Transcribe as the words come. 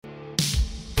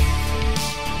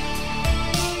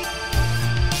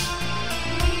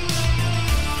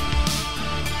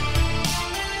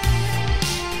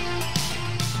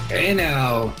Hey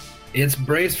now, it's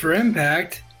Brace for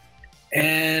Impact,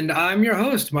 and I'm your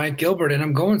host, Mike Gilbert, and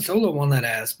I'm going solo on that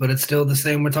ass, but it's still the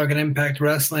same. We're talking Impact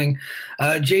Wrestling.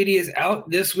 JD is out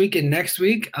this week and next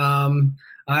week.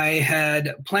 I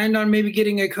had planned on maybe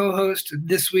getting a co-host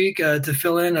this week to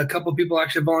fill in. A couple people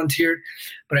actually volunteered,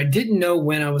 but I didn't know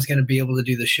when I was going to be able to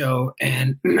do the show.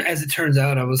 And as it turns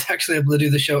out, I was actually able to do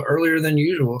the show earlier than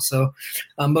usual. So,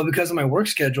 but because of my work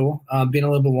schedule being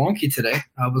a little bit wonky today,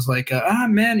 I was like,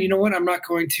 man, you know what? I'm not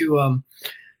going to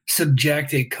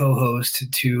subject a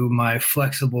co-host to my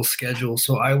flexible schedule,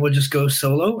 so I will just go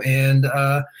solo. And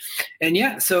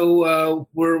yeah, so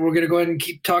we're gonna go ahead and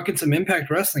keep talking some Impact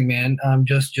Wrestling, man.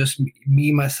 Just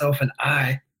me, myself, and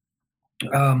I.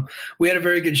 We had a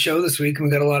very good show this week, and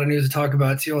we got a lot of news to talk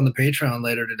about too on the Patreon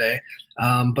later today.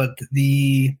 But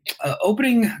the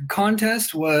opening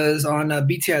contest was on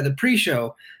BTI. The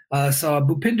pre-show saw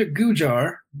Bhupinder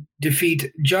Gujjar defeat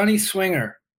Johnny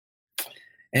Swinger.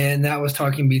 And that was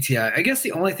talking BTI. I guess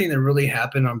the only thing that really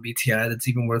happened on BTI that's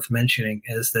even worth mentioning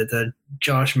is that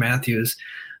Josh Matthews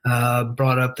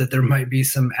brought up that there might be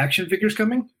some action figures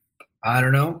coming. I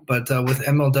don't know. But with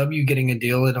MLW getting a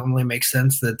deal, it only makes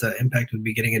sense that Impact would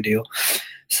be getting a deal.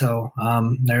 So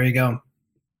there you go.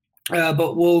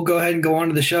 But we'll go ahead and go on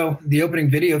to the show. The opening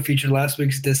video featured last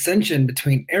week's dissension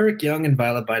between Eric Young and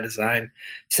Violent by Design,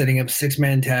 setting up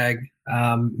six-man tag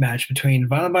match between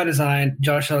Violent by Design,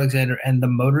 Josh Alexander, and the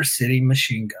Motor City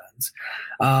Machine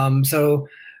Guns. So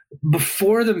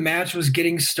before the match was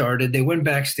getting started, they went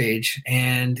backstage,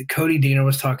 and Cody Deaner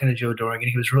was talking to Joe Doring,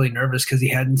 and he was really nervous because he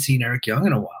hadn't seen Eric Young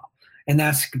in a while. And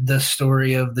that's the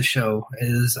story of the show,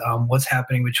 is what's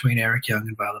happening between Eric Young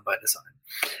and Violent by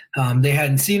Design. They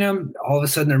hadn't seen him. All of a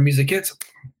sudden, their music hits,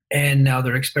 and now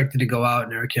they're expected to go out,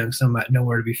 and Eric Young's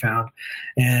nowhere to be found.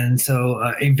 And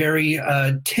so a very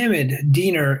timid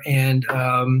Deaner, and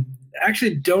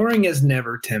actually Doring is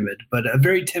never timid, but a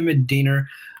very timid Deaner,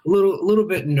 a little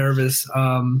bit nervous.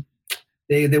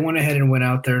 They went ahead and went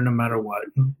out there no matter what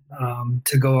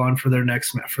to go on for their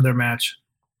match.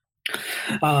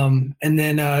 And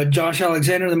then Josh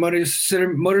Alexander, the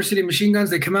Motor City Machine Guns,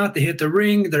 they come out, they hit the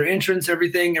ring, their entrance,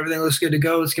 everything looks good to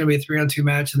go. It's going to be a 3-on-2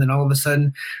 match. And then all of a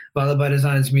sudden, Violent by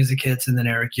Design's music hits, and then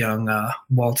Eric Young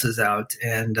waltzes out,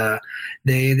 and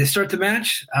they start the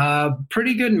match.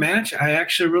 Pretty good match. I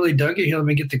actually really dug it. Here, let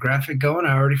me get the graphic going.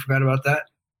 I already forgot about that.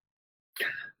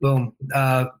 Boom.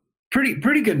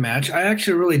 Pretty good match. I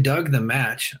actually really dug the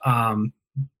match.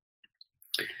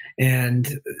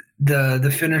 And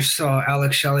the finish saw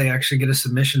Alex Shelley actually get a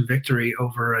submission victory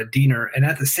over Deaner. And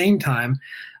at the same time,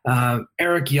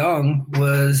 Eric Young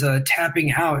was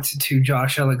tapping out to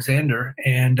Josh Alexander.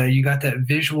 And you got the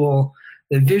visual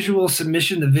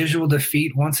submission, the visual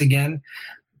defeat once again,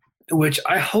 which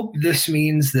I hope this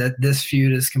means that this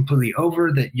feud is completely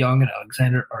over, that Young and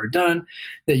Alexander are done,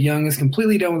 that Young is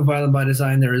completely done with Violent by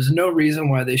Design. There is no reason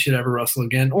why they should ever wrestle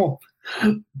again. Oh,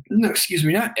 no, excuse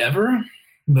me, not ever.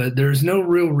 But there's no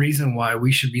real reason why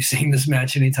we should be seeing this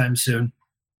match anytime soon.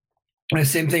 And the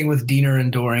same thing with Deaner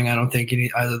and Doring. I don't think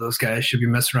either of those guys should be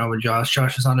messing around with Josh.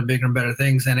 Josh is on to bigger and better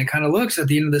things. And it kind of looks at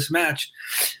the end of this match,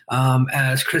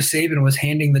 as Chris Sabin was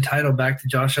handing the title back to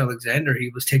Josh Alexander,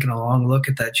 he was taking a long look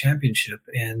at that championship.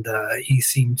 And he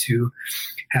seemed to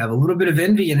have a little bit of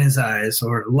envy in his eyes,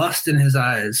 or lust in his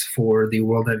eyes, for the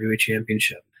World Heavyweight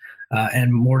Championship.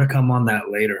 And more to come on that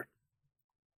later.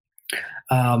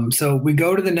 So we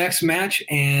go to the next match,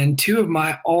 and two of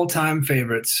my all-time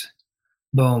favorites,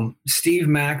 boom, Steve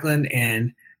Maclin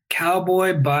and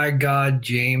Cowboy by God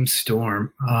James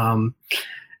Storm.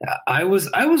 I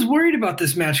was worried about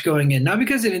this match going in, not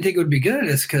because I didn't think it would be good,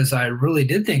 it's because I really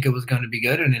did think it was going to be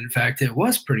good, and in fact, it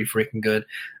was pretty freaking good.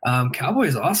 Cowboy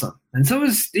is awesome, and so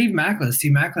is Steve Maclin.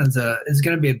 Steve Maclin's is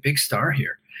going to be a big star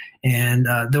here. And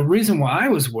the reason why I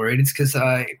was worried is because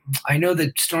I know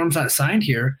that Storm's not signed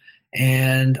here.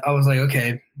 And I was like,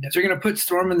 okay, if they're going to put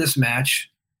Storm in this match,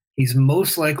 he's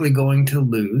most likely going to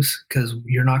lose, because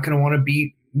you're not going to want to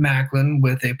beat Maclin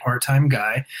with a part-time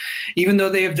guy, even though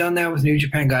they have done that with New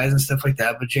Japan guys and stuff like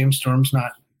that. But James Storm's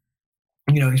not,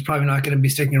 he's probably not going to be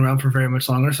sticking around for very much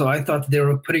longer. So I thought that they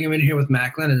were putting him in here with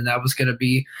Maclin, and that was going to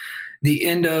be the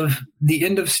end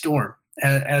of Storm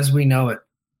as we know it.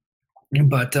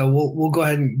 But we'll go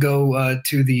ahead and go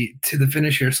to the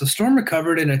finish here. So Storm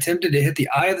recovered and attempted to hit the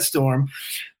Eye of the Storm,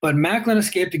 but Maclin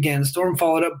escaped again. Storm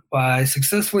followed up by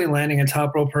successfully landing a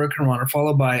top rope hurricane runner,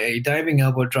 followed by a diving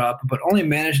elbow drop, but only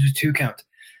managed a 2 count.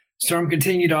 Storm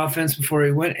continued offense before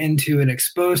he went into an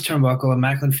exposed turnbuckle, and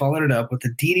Macklin followed it up with a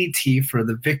DDT for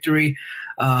the victory.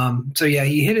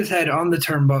 He hit his head on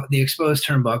the exposed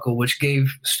turnbuckle, which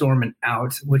gave Storm an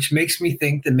out, which makes me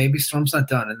think that maybe Storm's not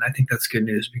done, and I think that's good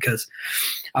news because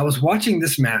I was watching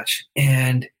this match,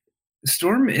 and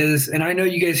Storm is, and I know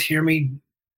you guys hear me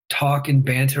talk and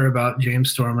banter about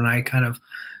James Storm, and I kind of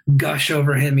gush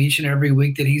over him each and every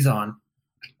week that he's on,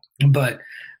 but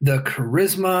the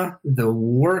charisma, the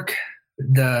work,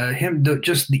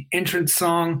 just the entrance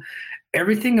song,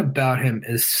 everything about him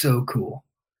is so cool.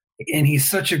 And he's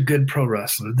such a good pro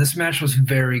wrestler. This match was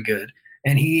very good.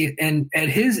 And at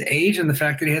his age and the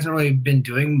fact that he hasn't really been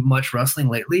doing much wrestling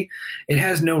lately, it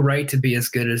has no right to be as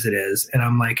good as it is. And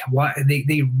I'm like, why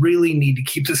they really need to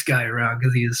keep this guy around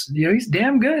because he's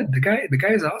damn good. The guy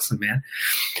is awesome, man.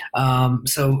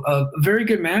 So a very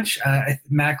good match.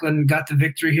 Macklin got the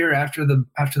victory here after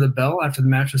the bell. After the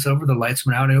match was over, the lights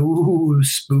went out, and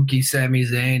spooky Sami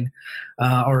Zayn,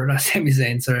 or not Sami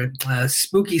Zayn, sorry,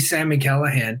 spooky Sami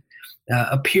Callihan.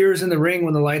 Appears in the ring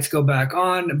when the lights go back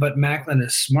on, but Macklin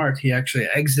is smart. He actually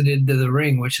exited the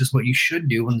ring, which is what you should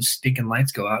do when the stinking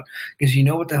lights go out, because you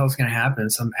know what the hell's going to happen.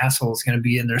 Some asshole is going to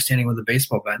be in there standing with a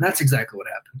baseball bat, and that's exactly what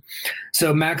happened.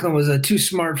 So Macklin was too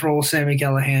smart for old Sami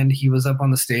Callihan. He was up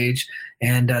on the stage,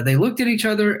 and they looked at each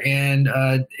other, and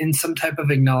in some type of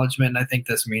acknowledgement, I think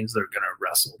this means they're going to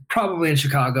wrestle. Probably in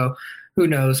Chicago. Who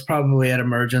knows? Probably at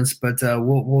Emergence, but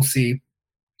we'll see.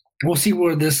 We'll see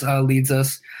where this leads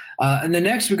us. And then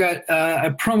next we got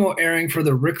a promo airing for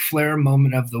the Ric Flair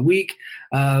moment of the week,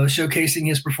 showcasing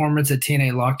his performance at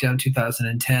TNA Lockdown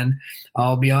 2010.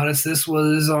 I'll be honest, this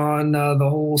was on the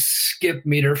whole skip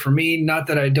meter for me. Not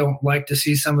that I don't like to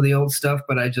see some of the old stuff,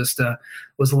 but I just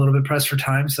was a little bit pressed for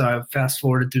time, so I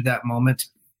fast-forwarded through that moment.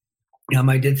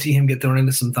 I did see him get thrown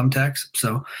into some thumbtacks.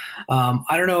 So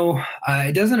I don't know.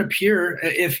 It doesn't appear –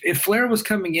 if Flair was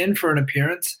coming in for an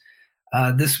appearance –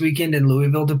 this weekend in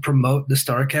Louisville to promote the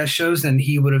StarCast shows, then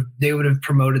they would have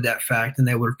promoted that fact, and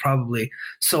they would have probably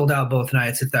sold out both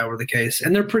nights if that were the case.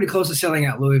 And they're pretty close to selling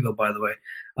out Louisville, by the way.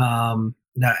 And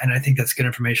I think that's good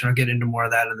information. I'll get into more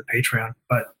of that in the Patreon.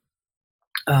 But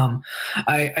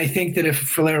I think that if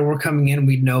Flair were coming in,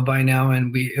 we'd know by now,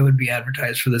 and it would be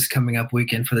advertised for this coming up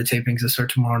weekend for the tapings that start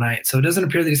tomorrow night. So it doesn't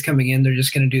appear that he's coming in. They're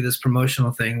just going to do this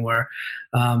promotional thing where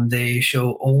they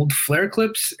show old Flair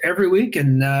clips every week,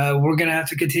 and we're going to have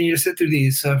to continue to sit through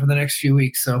these for the next few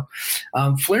weeks. So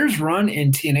Flair's run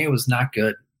in TNA was not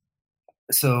good.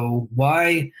 So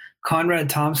why Conrad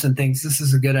Thompson thinks this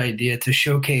is a good idea to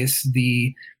showcase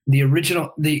the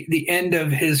original, the end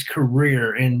of his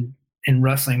career in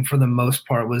wrestling for the most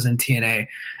part was in TNA,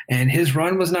 and his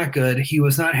run was not good. He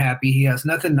was not happy. He has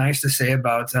nothing nice to say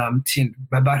about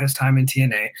his time in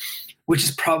TNA, which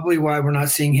is probably why we're not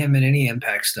seeing him in any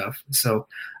Impact stuff. So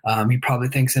he probably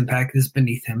thinks Impact is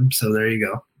beneath him. So there you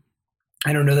go.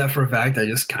 I don't know that for a fact. I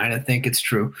just kind of think it's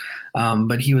true.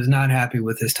 But he was not happy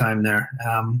with his time there,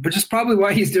 which is probably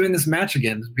why he's doing this match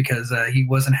again, because he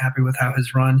wasn't happy with how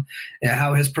his run,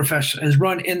 his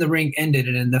run in the ring ended,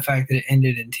 and the fact that it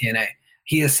ended in TNA.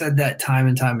 He has said that time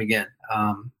and time again.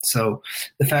 So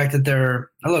the fact that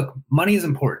look, money is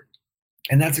important,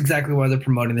 and that's exactly why they're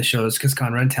promoting the shows, because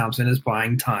Conrad Thompson is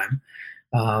buying time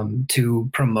to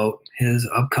promote his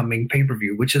upcoming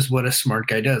pay-per-view, which is what a smart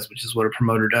guy does, which is what a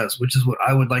promoter does, which is what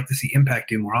I would like to see Impact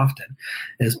do more often,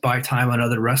 is buy time on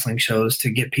other wrestling shows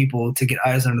to get people to get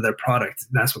eyes under their product.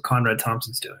 That's what Conrad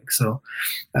Thompson's doing. So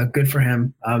good for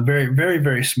him. Very, very,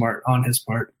 very smart on his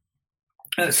part.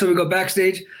 So we go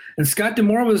backstage, and Scott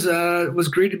D'Amore was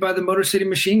greeted by the Motor City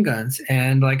Machine Guns.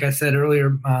 And like I said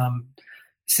earlier,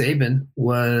 Sabin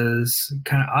was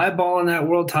kind of eyeballing that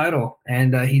world title,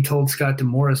 and he told Scott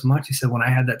D'Amore as much. He said, when I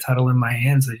had that title in my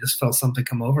hands, I just felt something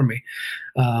come over me.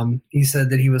 He said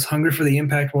that he was hungry for the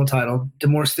Impact World title.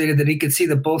 D'Amore stated that he could see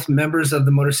that both members of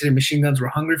the Motor City Machine Guns were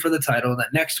hungry for the title, and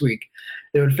that next week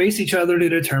they would face each other to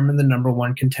determine the number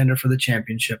one contender for the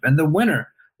championship, and the winner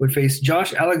would face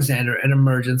Josh Alexander at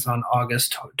Emergence on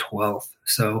August 12th.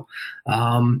 So,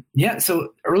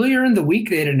 so earlier in the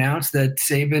week, they had announced that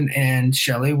Sabin and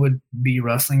Shelley would be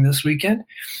wrestling this weekend.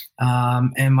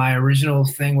 And my original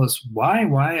thing was, why?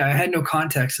 I had no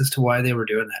context as to why they were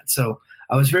doing that. So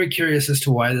I was very curious as to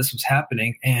why this was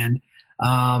happening. And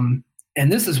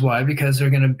this is why, because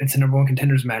it's a number one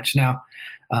contenders match. Now,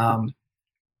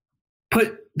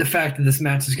 put the fact that this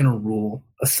match is going to rule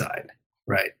aside,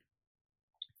 right?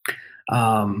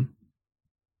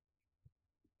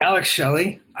 Alex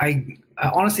Shelley, I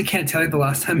honestly can't tell you the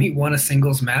last time he won a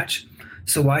singles match.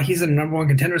 So why he's in a number one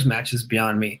contenders match is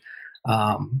beyond me.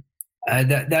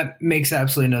 That makes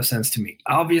absolutely no sense to me.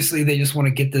 Obviously, they just want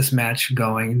to get this match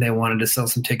going. They wanted to sell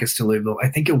some tickets to Louisville. I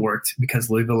think it worked because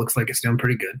Louisville looks like it's doing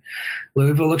pretty good.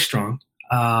 Louisville looks strong.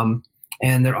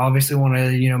 And they're obviously want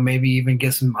to, maybe even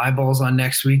get some eyeballs on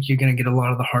next week. You're going to get a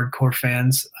lot of the hardcore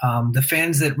fans, the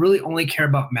fans that really only care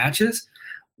about matches.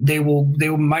 They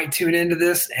might tune into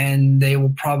this, and they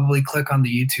will probably click on the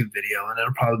YouTube video, and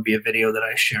it'll probably be a video that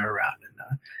I share around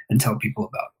and tell people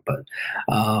about. But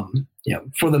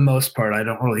for the most part, I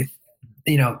don't really,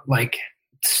 like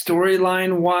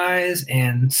storyline wise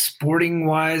and sporting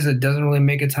wise, it doesn't really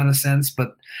make a ton of sense.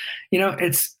 But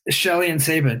it's Shelley and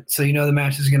Sabin, so the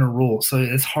match is going to rule. So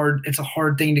it's hard. It's a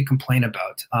hard thing to complain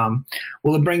about.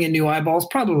 Will it bring in new eyeballs?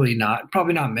 Probably not.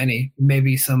 Probably not many.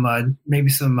 Maybe some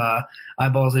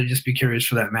eyeballs that just be curious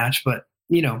for that match. But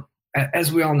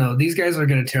as we all know, these guys are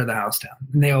going to tear the house down,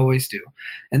 and they always do.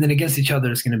 And then against each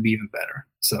other, it's going to be even better.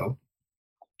 So,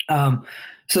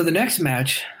 so the next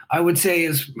match I would say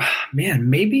is,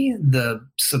 maybe the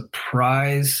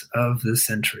surprise of the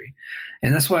century.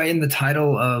 And that's why in the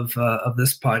title of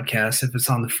this podcast, if it's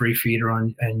on the free feed or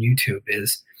on YouTube,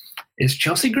 is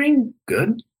Chelsea Green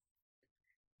good?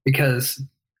 Because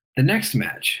the next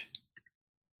match,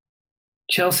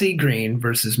 Chelsea Green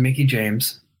versus Mickie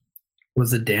James,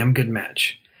 was a damn good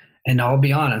match. And I'll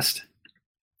be honest,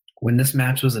 when this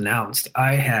match was announced,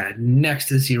 I had next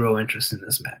to zero interest in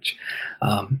this match.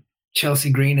 Chelsea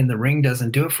Green in the ring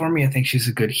doesn't do it for me. I think she's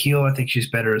a good heel. I think she's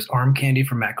better as arm candy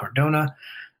for Matt Cardona.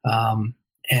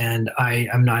 And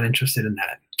I'm not interested in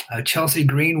that. Chelsea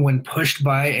Green, when pushed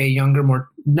by a younger,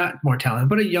 not more talented,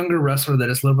 but a younger wrestler that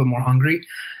is a little bit more hungry,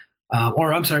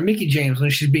 Mickie James, when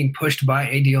she's being pushed by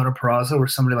a Deonna Purrazzo or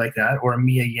somebody like that, or a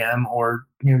Mia Yim or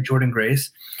Jordynne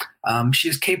Grace, she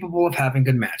is capable of having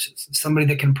good matches. Somebody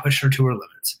that can push her to her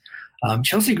limits.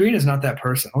 Chelsea Green is not that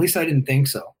person. At least I didn't think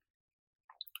so.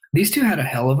 These two had a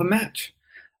hell of a match.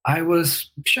 I was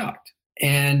shocked.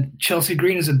 And Chelsea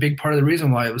Green is a big part of the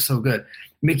reason why it was so good.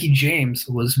 Mickie James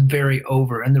was very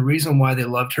over. And the reason why they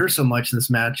loved her so much in this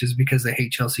match is because they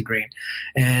hate Chelsea Green.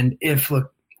 And if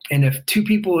two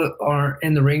people are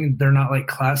in the ring, they're not like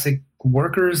classic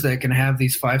workers that can have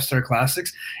these 5-star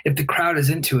classics. If the crowd is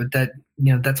into it,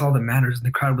 that's all that matters. And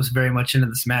the crowd was very much into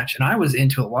this match. And I was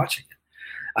into it watching it.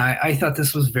 I thought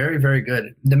this was very, very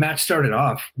good. The match started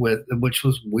off which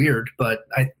was weird, but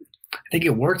I think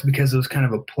it worked because it was kind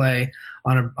of a play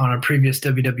on a previous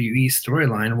WWE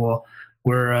storyline.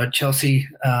 Where Chelsea,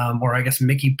 or I guess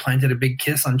Mickie, planted a big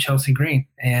kiss on Chelsea Green,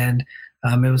 and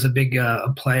it was a big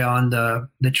play on the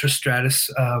Trish Stratus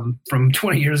from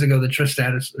 20 years ago, the Trish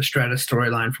Stratus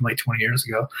storyline from like 20 years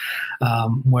ago,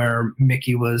 where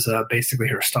Mickie was basically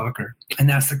her stalker. And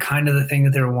that's the kind of the thing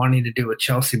that they were wanting to do with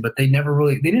Chelsea, but they didn't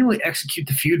really execute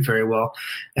the feud very well.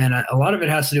 And a lot of it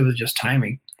has to do with just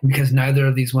timing, because neither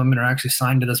of these women are actually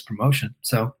signed to this promotion.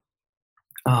 So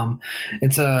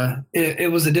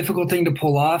it was a difficult thing to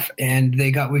pull off, and we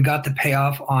got the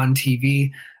payoff on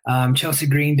TV. Chelsea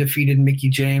Green defeated Mickie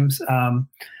James.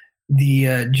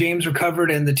 James recovered,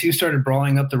 and the two started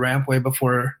brawling up the ramp way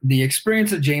before the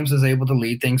experience of James was able to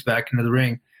lead things back into the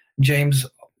ring. James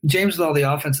with all the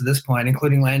offense at this point,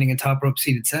 including landing a top rope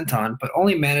seated senton, but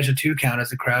only managed a 2 count as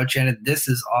the crowd chanted, "This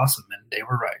is awesome," and they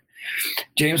were right.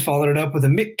 James followed it up with a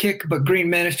Mick kick, but Green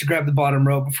managed to grab the bottom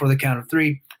rope before the count of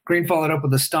 3. Green followed up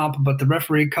with a stomp, but the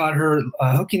referee caught her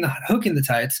hooking the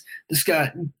tights.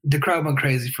 The crowd went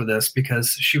crazy for this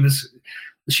because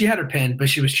she had her pinned, but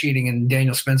she was cheating, and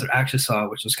Daniel Spencer actually saw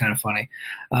it, which was kind of funny.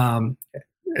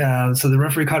 So the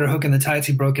referee caught her hook in the tights.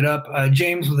 He broke it up.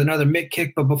 James with another Mick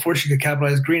kick, but before she could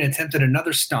capitalize, Green attempted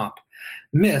another stomp.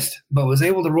 Missed, but was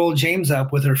able to roll James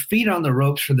up with her feet on the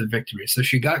ropes for the victory. So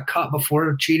she got caught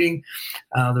before cheating.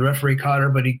 The referee caught her,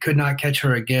 but he could not catch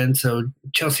her again. So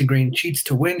Chelsea Green cheats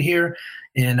to win here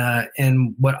in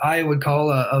what I would call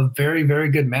a very,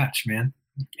 very good match, man.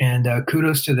 And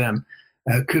kudos to them.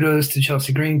 Kudos to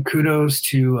Chelsea Green. Kudos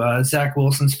to Zach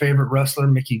Wilson's favorite wrestler,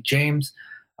 Mickie James.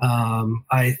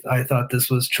 I thought this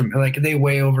was they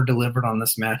way over delivered on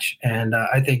this match. And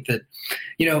I think that,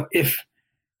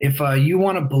 if you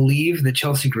want to believe that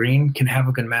Chelsea Green can have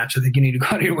a good match, I think you need to go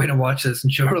out of your way to watch this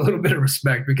and show her a little bit of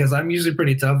respect, because I'm usually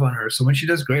pretty tough on her. So when she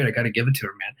does great, I got to give it to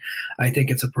her, man. I think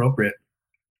it's appropriate.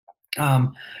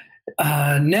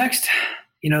 Next,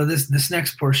 this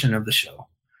next portion of the show,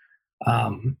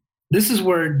 this is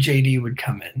where JD would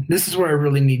come in. This is where I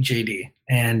really need JD,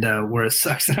 and where it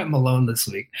sucks that I'm alone this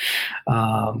week.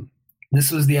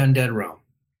 This was the Undead Realm.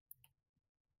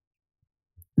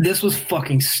 This was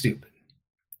fucking stupid.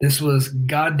 This was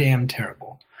goddamn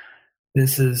terrible.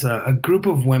 This is a group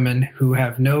of women who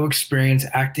have no experience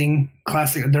acting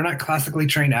classic. They're not classically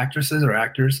trained actresses or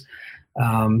actors.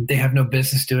 They have no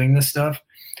business doing this stuff.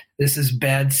 This is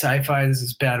bad sci-fi. This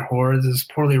is bad horror. This is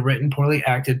poorly written, poorly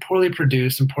acted, poorly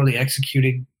produced, and poorly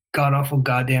executed, god-awful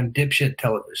goddamn dipshit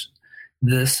television.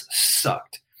 This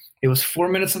sucked. It was 4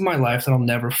 minutes of my life that I'll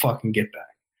never fucking get back.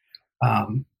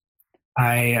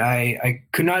 I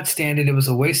could not stand it. It was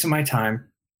a waste of my time.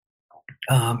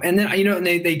 And then,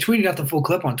 they tweeted out the full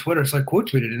clip on Twitter. So I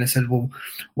quote tweeted and I said, well,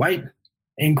 why,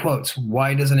 in quotes,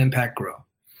 why doesn't Impact grow?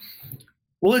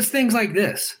 Well, it's things like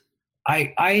this.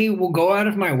 I will go out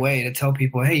of my way to tell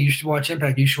people, hey, you should watch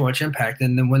Impact. You should watch Impact.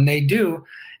 And then when they do,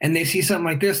 and they see something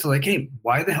like this, they're like, hey,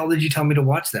 why the hell did you tell me to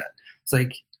watch that? It's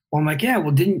like, well, I'm like, yeah,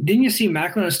 well, didn't you see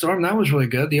Macklin and Storm? That was really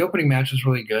good. The opening match was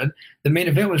really good. The main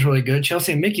event was really good.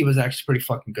 Chelsea and Mickey was actually pretty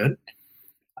fucking good.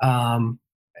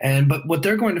 But what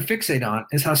they're going to fixate on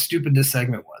is how stupid this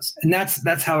segment was. And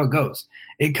that's how it goes.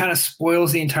 It kind of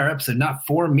spoils the entire episode, not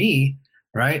for me,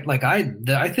 right? Like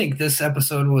I think this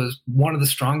episode was one of the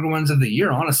stronger ones of the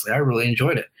year. Honestly, I really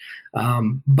enjoyed it.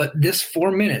 But this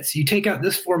 4 minutes, you take out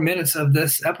this 4 minutes of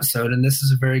this episode, and this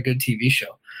is a very good TV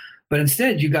show. But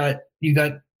instead, you got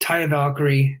Taya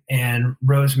Valkyrie and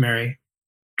Rosemary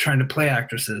trying to play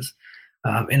actresses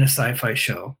in a sci-fi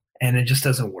show. And it just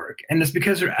doesn't work. And it's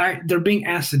because they're being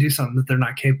asked to do something that they're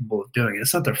not capable of doing.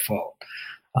 It's not their fault.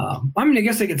 I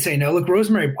guess they could say no. Look,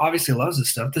 Rosemary obviously loves this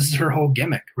stuff. This is her whole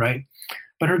gimmick, right?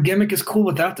 But her gimmick is cool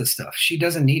without this stuff. She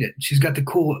doesn't need it. She's got the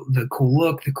cool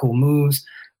look, the cool moves.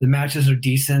 The matches are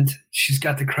decent. She's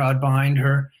got the crowd behind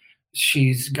her.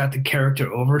 She's got the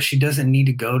character over. She doesn't need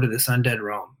to go to this undead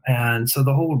realm. And so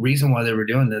the whole reason why they were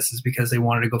doing this is because they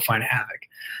wanted to go find Havoc.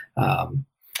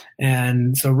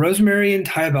 And so Rosemary and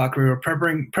Taya Valkyrie were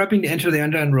prepping to enter the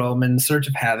Undead Realm in search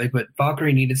of Havoc, but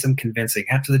Valkyrie needed some convincing.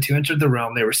 After the two entered the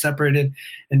realm, they were separated,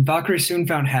 and Valkyrie soon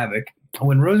found Havoc.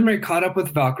 When Rosemary caught up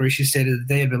with Valkyrie, she stated that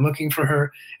they had been looking for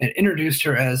her and introduced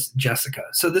her as Jessica.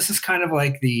 So this is kind of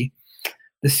like the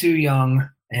Su Yung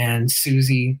and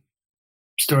Susie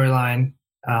storyline,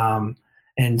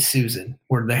 and Susan,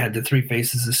 where they had the three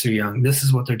faces of Su Yung. This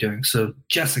is what they're doing. So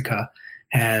Jessica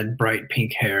had bright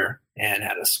pink hair and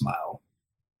had a smile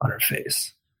on her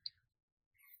face.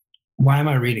 Why am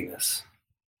I reading this?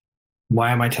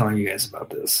 Why am I telling you guys about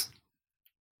this?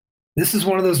 This is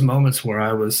one of those moments where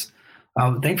I was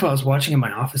thankful I was watching in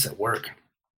my office at work.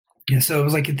 And so it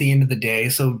was like at the end of the day.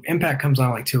 So Impact comes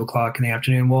on like 2:00 in the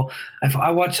afternoon. Well,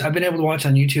 I've been able to watch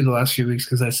on YouTube the last few weeks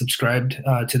because I subscribed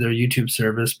to their YouTube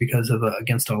service because of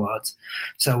Against All Odds.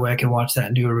 So that way I can watch that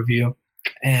and do a review.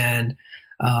 And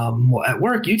at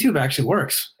work, YouTube actually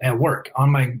works at work on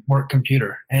my work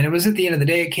computer. And it was at the end of the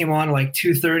day. It came on like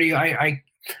 2:30.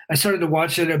 I started to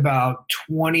watch it about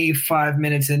 25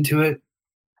 minutes into it.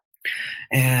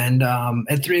 And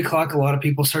at 3:00, a lot of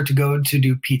people start to go to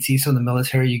do PT. So in the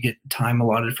military, you get time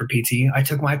allotted for PT. I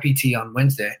took my PT on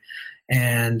Wednesday.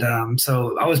 And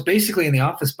so I was basically in the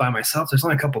office by myself. There's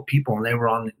only a couple of people, and they were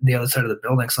on the other side of the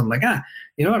building. So I'm like,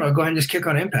 you know what? I'll go ahead and just kick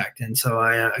on Impact. And so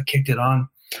I kicked it on.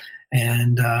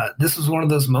 And this was one of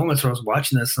those moments where I was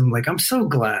watching this. I'm like, I'm so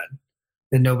glad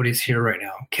that nobody's here right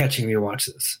now catching me watch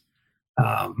this.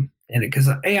 And because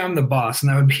I'm the boss, and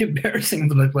that would be embarrassing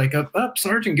to look like, up,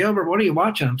 Sergeant Gilbert, what are you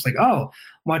watching? I'm just like, I'm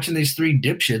watching these three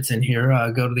dipshits in here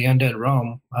go to the Undead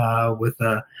Realm with,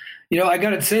 I got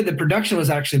to say the production was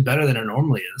actually better than it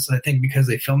normally is. I think because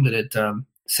they filmed it at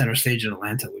Center Stage in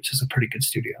Atlanta, which is a pretty good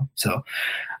studio. So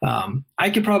I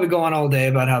could probably go on all day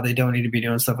about how they don't need to be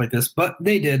doing stuff like this, but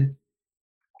they did.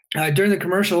 During the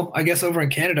commercial, I guess over in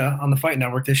Canada on the Fight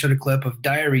Network, they showed a clip of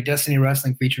Diary Destiny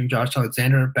Wrestling featuring Josh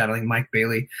Alexander battling Mike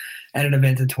Bailey at an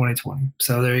event in 2020.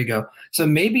 So there you go. So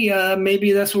maybe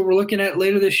that's what we're looking at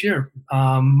later this year.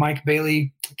 Mike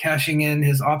Bailey cashing in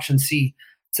his option C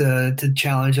to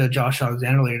challenge Josh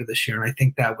Alexander later this year, and I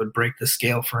think that would break the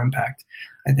scale for Impact.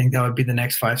 I think that would be the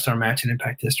next 5-star match in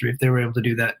Impact history if they were able to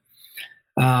do that.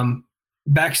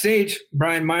 Backstage,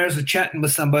 Brian Myers was chatting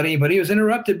with somebody, but he was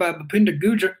interrupted by Bhupinder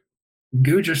Gujjar.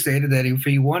 Gujjar stated that if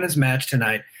he won his match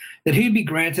tonight, that he'd be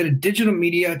granted a digital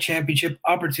media championship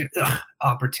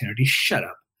opportunity. Shut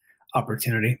up.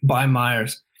 Opportunity by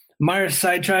Myers. Myers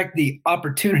sidetracked the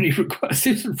opportunity request.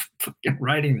 He's fucking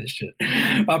writing this shit.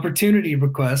 Opportunity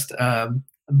request,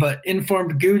 but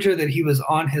informed Gujjar that he was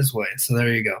on his way. So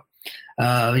there you go.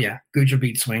 Gujjar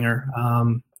beat Swinger.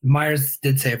 Myers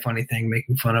did say a funny thing,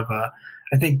 making fun of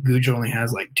I think Gujjar only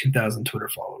has like 2,000 Twitter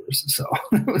followers. So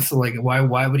it's like,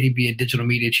 why would he be a digital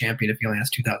media champion if he only has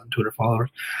 2,000 Twitter followers?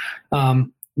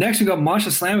 Next, we got Masha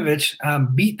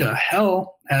Slamovich beat the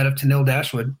hell out of Tenille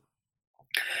Dashwood.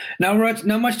 Not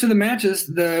much to the matches.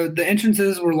 The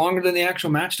entrances were longer than the actual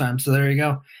match time, so there you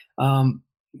go.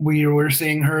 We're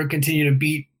seeing her continue to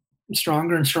beat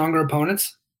stronger and stronger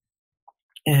opponents,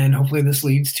 and hopefully this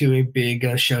leads to a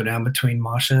big showdown between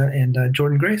Masha and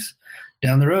Jordynne Grace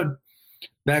down the road.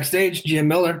 Backstage, Gia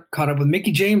Miller caught up with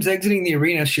Mickie James exiting the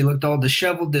arena. She looked all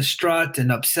disheveled, distraught,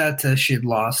 and upset she had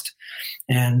lost,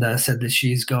 and said that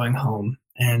she's going home.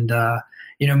 And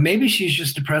maybe she's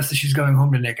just depressed that she's going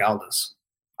home to Nick Aldis.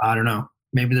 I don't know.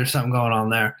 Maybe there's something going on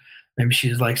there. Maybe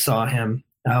she's saw him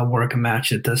work a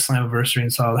match at the Slammiversary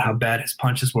and saw how bad his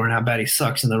punches were and how bad he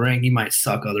sucks in the ring. He might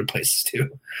suck other places too.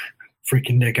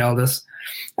 Freaking Nick Aldis.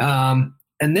 And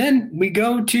then we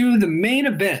go to the main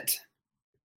event.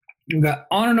 We've got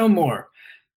Honor No More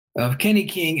of Kenny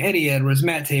King, Eddie Edwards,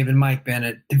 Matt Taven, Mike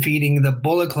Bennett defeating the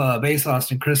Bullet Club, Ace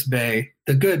Austin, Chris Bay,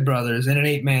 the Good Brothers in an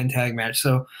 8-man tag match.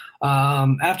 So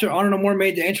after Honor No More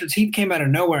made the entrance, Heath came out of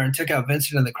nowhere and took out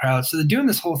Vincent in the crowd. So they're doing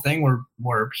this whole thing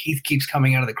where Heath keeps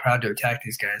coming out of the crowd to attack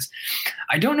these guys.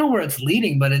 I don't know where it's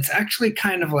leading, but it's actually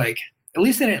kind of at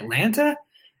least in Atlanta,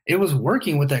 it was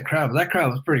working with that crowd. But that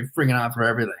crowd was pretty freaking out for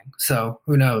everything. So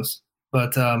who knows?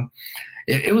 But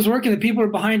it was working. The people are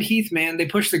behind Heath, man. They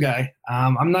push the guy.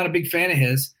 I'm not a big fan of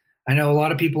his. I know a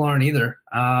lot of people aren't either.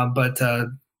 But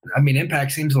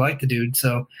Impact seems to like the dude.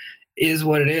 So it is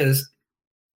what it is.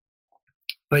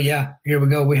 But yeah, here we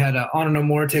go. We had Honor No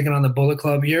More taking on the Bullet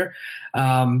Club here.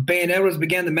 Bay and Edwards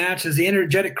began the match as the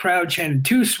energetic crowd chanted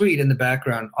 "Too Sweet" in the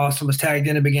background. Austin was tagged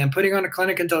in and began putting on a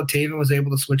clinic until Taven was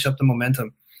able to switch up the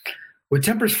momentum. With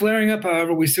tempers flaring up,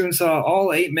 however, we soon saw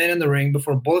all 8 men in the ring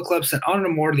before Bullet Club sent Honor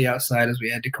No More to the outside as we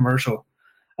head to commercial.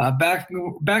 Back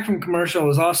from commercial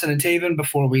was Austin and Taven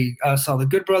before we saw the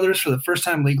Good Brothers for the first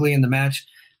time legally in the match.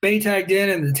 Bay tagged in,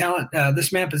 and the talent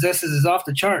this man possesses is off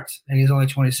the charts, and he's only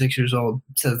 26 years old,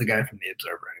 says the guy from The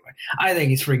Observer anyway. I think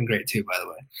he's freaking great too, by the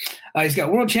way. He's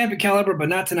got world champion caliber, but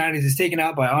not tonight as he's taken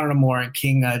out by Honor No More, and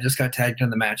King just got tagged in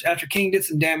the match. After King did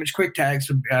some damage, quick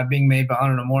tags were being made by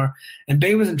Honor No More, and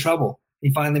Bay was in trouble.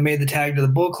 He finally made the tag to the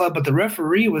Bull Club, but the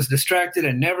referee was distracted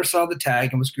and never saw the tag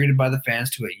and was greeted by the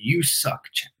fans to a "You suck"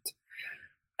 chant.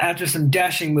 After some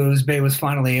dashing moves, Bay was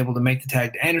finally able to make the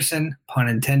tag to Anderson, pun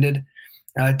intended.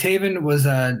 Taven was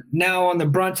now on the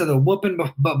brunt of the whooping,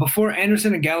 but before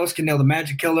Anderson and Gallows could nail the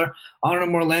Magic Killer, Honor No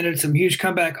More landed some huge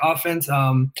comeback offense.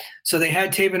 So they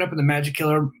had Taven up in the Magic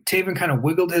Killer. Taven kind of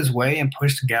wiggled his way and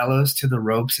pushed Gallows to the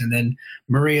ropes, and then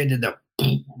Maria did the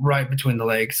right between the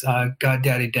legs. God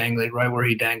Daddy dangling right where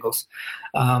he dangles.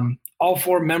 All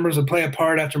 4 members would play a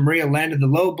part after Maria landed the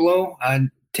low blow.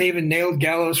 Taven nailed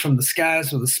Gallows from the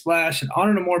skies with a splash, and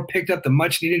Honor No More picked up the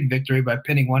much-needed victory by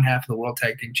pinning one half of the World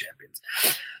Tag Team Champions.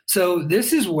 So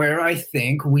this is where I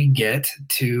think we get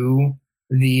to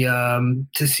the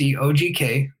to see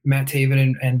OGK, Matt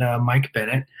Taven, and Mike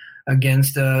Bennett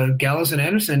against Gallows and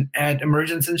Anderson at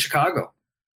Emergence in Chicago.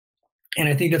 And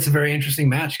I think that's a very interesting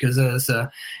match because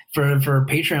for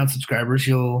Patreon subscribers,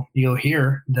 you'll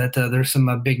hear that there's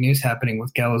some big news happening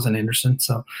with Gallows and Anderson.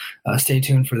 So stay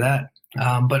tuned for that.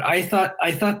 But I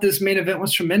thought this main event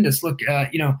was tremendous. Look,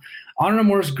 Honor No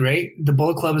More is great. The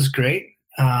Bullet Club is great.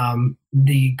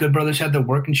 The Good Brothers had their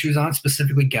working shoes on,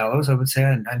 specifically Gallows, I would say.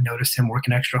 I noticed him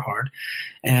working extra hard.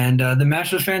 And the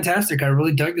match was fantastic. I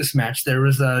really dug this match. There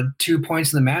was 2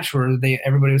 points in the match where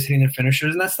everybody was hitting their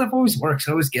finishers, and that stuff always works.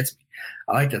 It always gets me.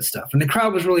 I like that stuff. And the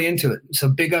crowd was really into it. So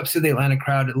big ups to the Atlanta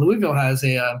crowd. Louisville has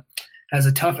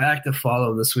a tough act to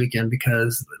follow this weekend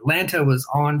because Atlanta was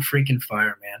on freaking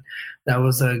fire, man. That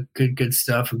was a good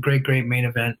stuff. A great main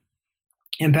event.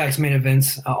 Impact's main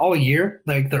events all year,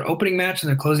 like their opening match and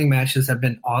their closing matches have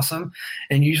been awesome.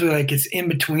 And usually it's in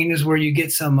between is where you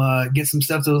get some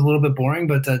stuff that was a little bit boring.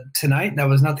 But tonight that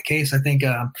was not the case. I think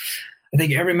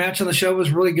every match on the show was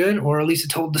really good, or at least it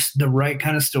told the right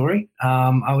kind of story.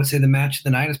 I would say the match of the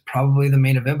night is probably the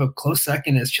main event, but close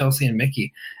second is Chelsea and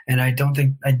Mickie. And I didn't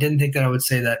think that I would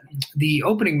say that. The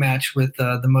opening match with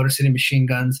the Motor City Machine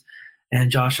Guns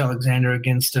and Josh Alexander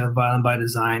against Violent by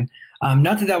Design.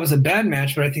 Not that was a bad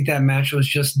match, but I think that match was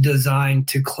just designed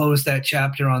to close that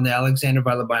chapter on the Alexander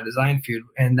Violent by Design feud,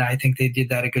 and I think they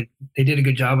did a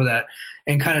good job of that,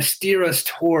 and kind of steer us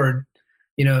toward,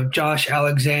 Josh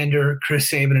Alexander, Chris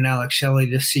Sabin, and Alex Shelley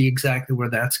to see exactly where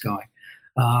that's going.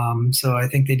 So I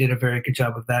think they did a very good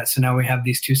job of that. So now we have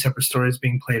these 2 separate stories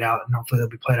being played out, and hopefully they'll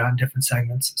be played out in different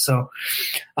segments. So,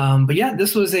 but yeah,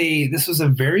 this was a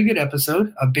very good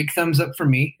episode. A big thumbs up for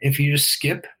me. If you just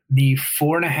skip the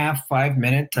 4.5-5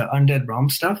 minute Undead Realm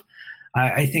stuff,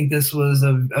 I think this was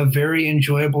a very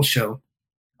enjoyable show.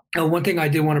 One thing I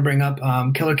did want to bring up,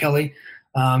 Killer Kelly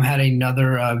had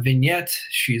another vignette.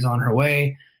 She's on her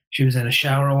way. She was in a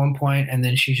shower at one point, and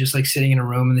then she's just like sitting in a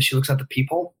room, and then she looks at the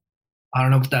people. I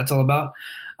don't know what that's all about.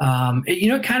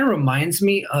 It kind of reminds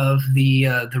me of the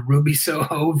Ruby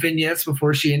Soho vignettes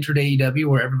before she entered AEW,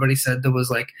 where everybody said there was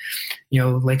like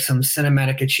some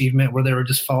cinematic achievement where they were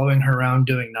just following her around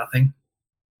doing nothing.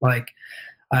 Like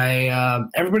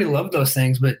everybody loved those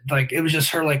things, but like it was just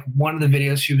her, like one of the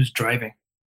videos she was driving.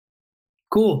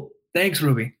 Cool. Thanks,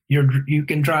 Ruby. You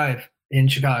can drive in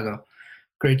Chicago.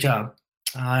 Great job.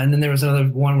 And then there was another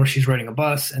one where she's riding a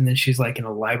bus, and then she's like in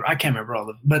a library. I can't remember all of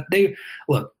them, but they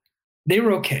were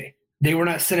okay. They were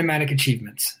not cinematic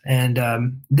achievements.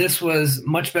 And this was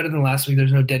much better than last week.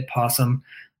 There's no dead possum.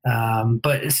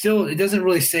 But it doesn't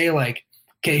really say like,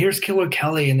 okay, here's Killer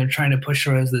Kelly, and they're trying to push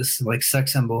her as this like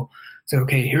sex symbol. So,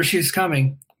 okay, here she's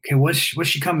coming. Okay, what's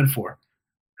she coming for?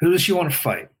 Who does she want to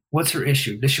fight? What's her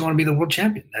issue? Does she want to be the world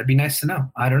champion? That'd be nice to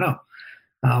know. I don't know.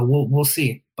 We'll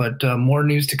see. But more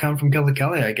news to come from Killer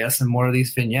Kelly, I guess, and more of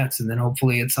these vignettes. And then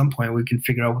hopefully at some point we can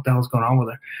figure out what the hell's going on with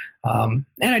her.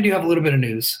 And I do have a little bit of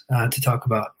news to talk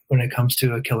about when it comes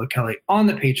to Killer Kelly on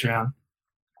the Patreon.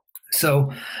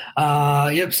 So,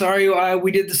 sorry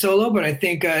we did the solo, but I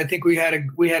think we had a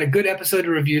good episode to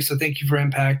review. So thank you for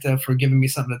Impact for giving me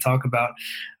something to talk about.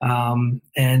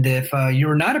 And if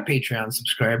you're not a Patreon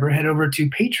subscriber, head over to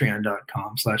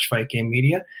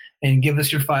patreon.com/FightGameMedia and give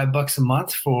us your $5 a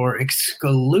month for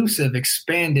exclusive,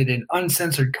 expanded, and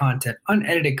uncensored content,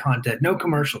 unedited content, no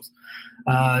commercials.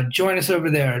 Join us over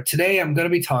there. Today I'm going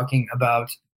to be talking about,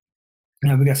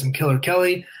 we got some Killer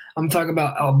Kelly. I'm talking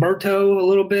about Alberto a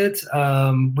little bit.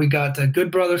 We got Good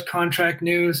Brothers contract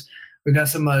news. We got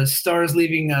some stars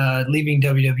leaving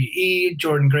WWE.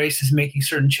 Jordan Grace is making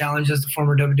certain challenges to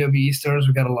former WWE stars.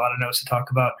 We got a lot of notes to talk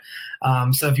about.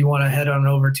 So if you want to head on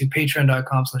over to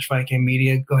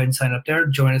patreon.com/FightGameMedia, go ahead and sign up there.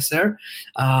 Join us there.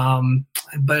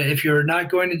 But if you're not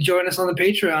going to join us on the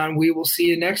Patreon, we will see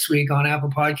you next week on Apple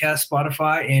Podcasts,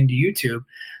 Spotify, and YouTube.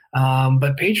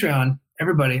 But Patreon,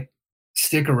 everybody,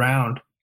 stick around.